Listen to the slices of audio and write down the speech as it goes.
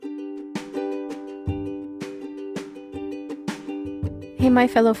Hey, my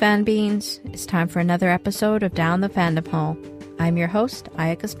fellow fan beans. It's time for another episode of Down the Fandom Hole. I'm your host,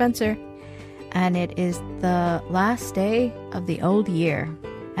 Ayaka Spencer, and it is the last day of the old year.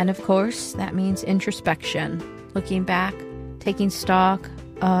 And of course, that means introspection, looking back, taking stock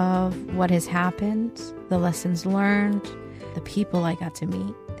of what has happened, the lessons learned, the people I got to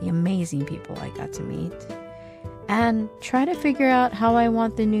meet, the amazing people I got to meet, and try to figure out how I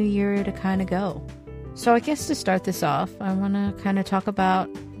want the new year to kind of go. So I guess to start this off, I want to kind of talk about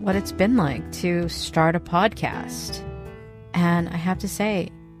what it's been like to start a podcast. And I have to say,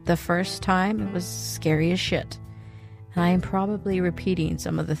 the first time it was scary as shit. And I am probably repeating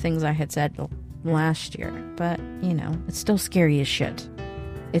some of the things I had said last year, but you know, it's still scary as shit.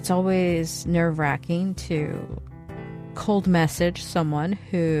 It's always nerve-wracking to cold message someone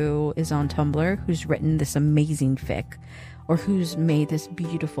who is on Tumblr, who's written this amazing fic, or who's made this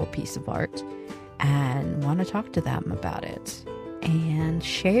beautiful piece of art, and want to talk to them about it and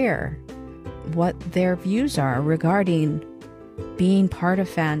share what their views are regarding being part of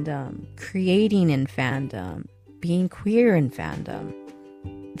fandom, creating in fandom, being queer in fandom.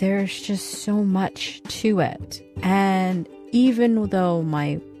 There's just so much to it. And even though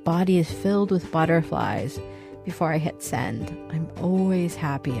my body is filled with butterflies before I hit send, I'm always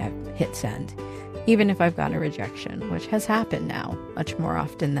happy I've hit send, even if I've gotten a rejection, which has happened now much more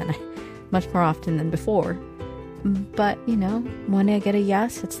often than before. But you know, when I get a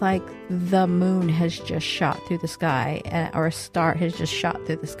yes, it's like the moon has just shot through the sky, or a star has just shot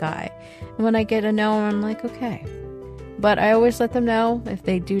through the sky. And when I get a no, I'm like, okay. But I always let them know if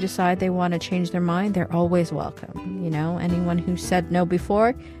they do decide they want to change their mind, they're always welcome. You know, anyone who said no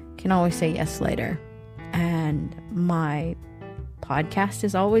before can always say yes later. And my podcast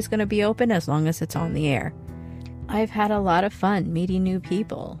is always going to be open as long as it's on the air. I've had a lot of fun meeting new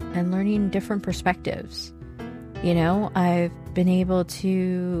people and learning different perspectives. You know, I've been able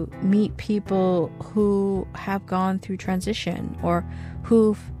to meet people who have gone through transition, or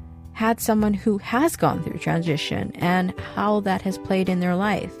who've had someone who has gone through transition, and how that has played in their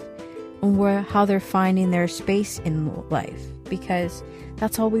life, and how they're finding their space in life. Because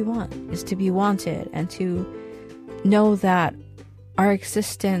that's all we want, is to be wanted and to know that our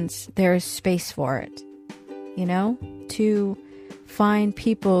existence, there is space for it. You know, to find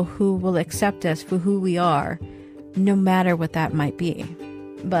people who will accept us for who we are, no matter what that might be.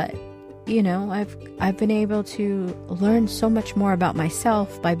 But, you know, I've been able to learn so much more about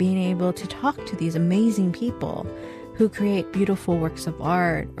myself by being able to talk to these amazing people who create beautiful works of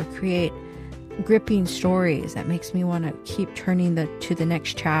art, or create gripping stories that makes me want to keep turning to the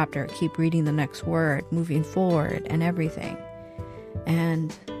next chapter, keep reading the next word, moving forward, and everything.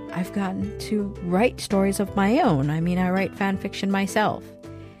 And I've gotten to write stories of my own. I mean, I write fan fiction myself.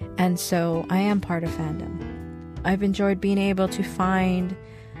 And so I am part of fandom. I've enjoyed being able to find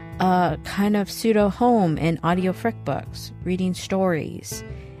a kind of pseudo home in audio frick books, reading stories,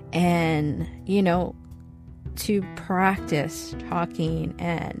 and, you know, to practice talking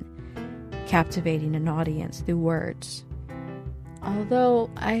and captivating an audience through words. Although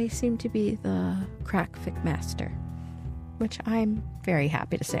I seem to be the crack fic master, which I'm very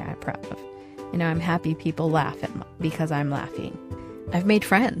happy to say I'm proud of. You know, I'm happy people laugh at me because I'm laughing. I've made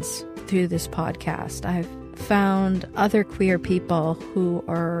friends through this podcast. I've found other queer people who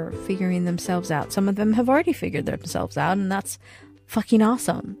are figuring themselves out. Some of them have already figured themselves out, and that's fucking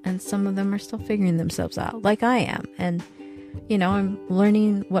awesome. And some of them are still figuring themselves out, like I am. And, you know, I'm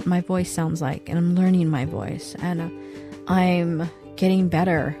learning what my voice sounds like, and I'm learning my voice, and I'm getting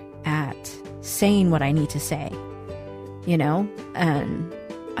better at saying what I need to say. You know, and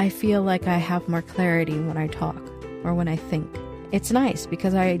I feel like I have more clarity when I talk or when I think. It's nice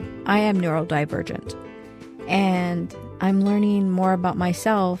because I am neurodivergent, and I'm learning more about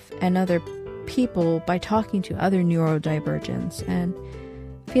myself and other people by talking to other neurodivergents and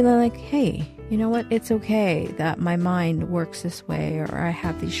feeling like, hey, you know what? It's okay that my mind works this way, or I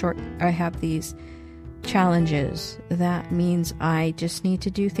have these challenges. That means I just need to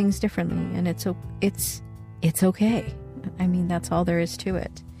do things differently, and it's okay. I mean, that's all there is to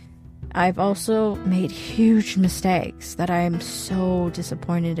it. I've also made huge mistakes that I am so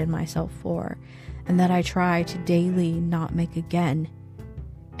disappointed in myself for, and that I try to daily not make again,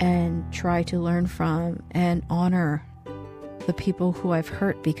 and try to learn from and honor the people who I've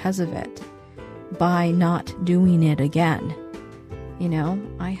hurt because of it by not doing it again. You know,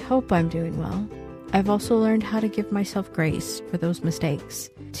 I hope I'm doing well. I've also learned how to give myself grace for those mistakes,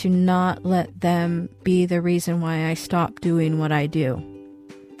 to not let them be the reason why I stop doing what I do.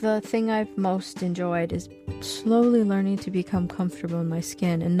 The thing I've most enjoyed is slowly learning to become comfortable in my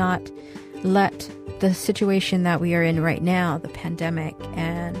skin and not let the situation that we are in right now, the pandemic,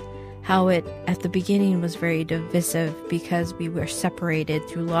 and how it at the beginning was very divisive because we were separated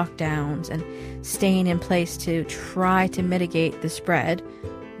through lockdowns and staying in place to try to mitigate the spread,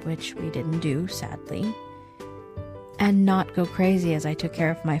 which we didn't do, sadly, and not go crazy as I took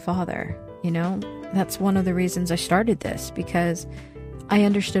care of my father. That's one of the reasons I started this, because I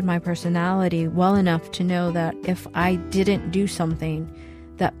understood my personality well enough to know that if I didn't do something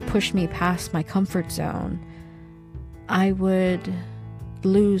that pushed me past my comfort zone, I would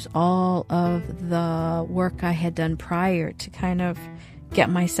lose all of the work I had done prior to kind of get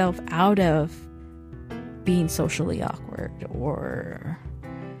myself out of being socially awkward or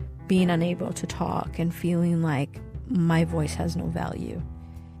being unable to talk and feeling like my voice has no value.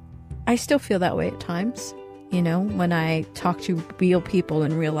 I still feel that way at times, when I talk to real people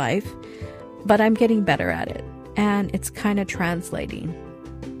in real life, but I'm getting better at it, and it's kind of translating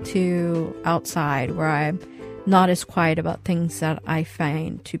to outside where I'm not as quiet about things that I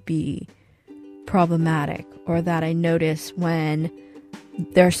find to be problematic, or that I notice when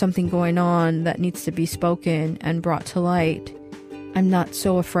there's something going on that needs to be spoken and brought to light. I'm not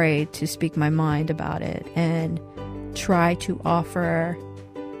so afraid to speak my mind about it and try to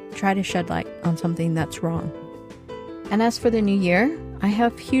shed light on something that's wrong. And as for the new year, I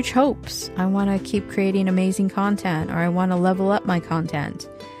have huge hopes. I want to keep creating amazing content, or I want to level up my content.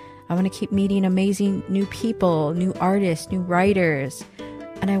 I want to keep meeting amazing new people, new artists, new writers,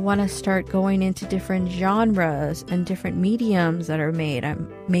 and I want to start going into different genres and different mediums that are made. I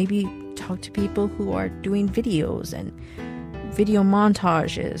maybe talk to people who are doing videos and video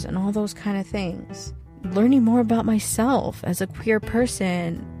montages and all those kind of things. Learning more about myself as a queer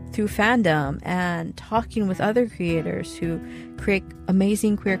person through fandom and talking with other creators who create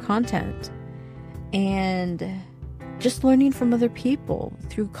amazing queer content, and just learning from other people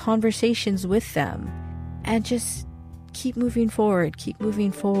through conversations with them, and just keep moving forward,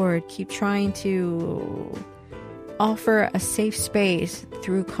 keep trying to offer a safe space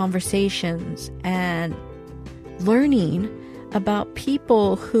through conversations and learning about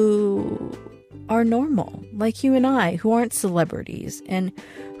people who are normal, like you and I, who aren't celebrities and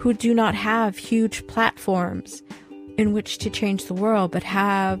who do not have huge platforms in which to change the world, but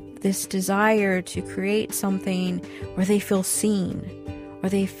have this desire to create something where they feel seen, or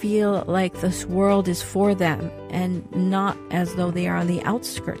they feel like this world is for them and not as though they are on the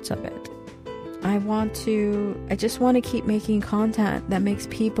outskirts of it. I just want to keep making content that makes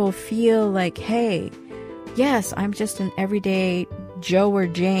people feel like, hey, yes, I'm just an everyday Joe or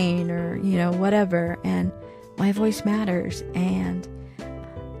Jane or, whatever, and my voice matters, and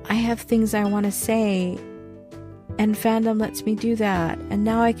I have things I want to say, and fandom lets me do that, and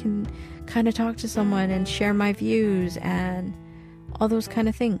now I can kind of talk to someone and share my views and all those kind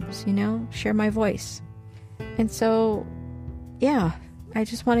of things, share my voice. And so, yeah, I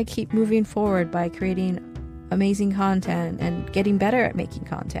just want to keep moving forward by creating amazing content and getting better at making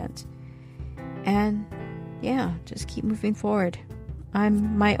content. And yeah, just keep moving forward.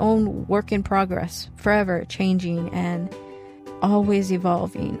 I'm my own work in progress, forever changing and always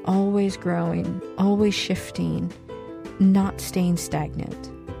evolving, always growing, always shifting, not staying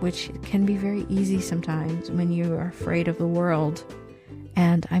stagnant, which can be very easy sometimes when you are afraid of the world.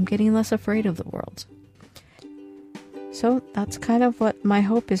 And I'm getting less afraid of the world. So that's kind of what my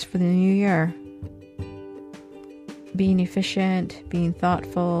hope is for the new year. Being efficient, being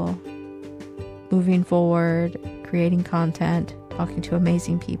thoughtful, moving forward, creating content, talking to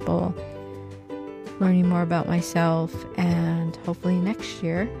amazing people, learning more about myself, and hopefully next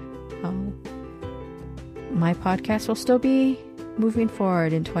year, my podcast will still be moving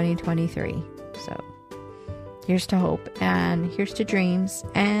forward in 2023. So here's to hope, and here's to dreams,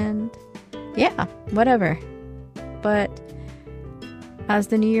 and yeah, whatever. But as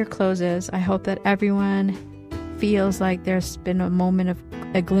the new year closes, I hope that everyone feels like there's been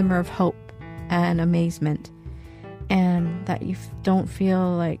a glimmer of hope and amazement, and that you don't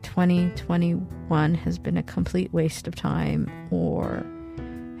feel like 2021 has been a complete waste of time or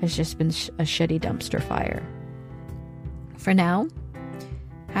has just been a shitty dumpster fire. For now,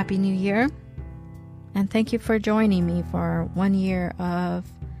 Happy New Year, and thank you for joining me for 1 year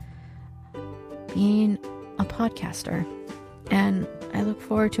of being a podcaster. And I look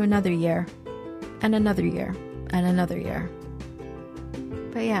forward to another year, and another year, and another year.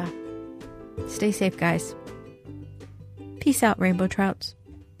 But yeah, stay safe, guys. Peace out, rainbow trouts.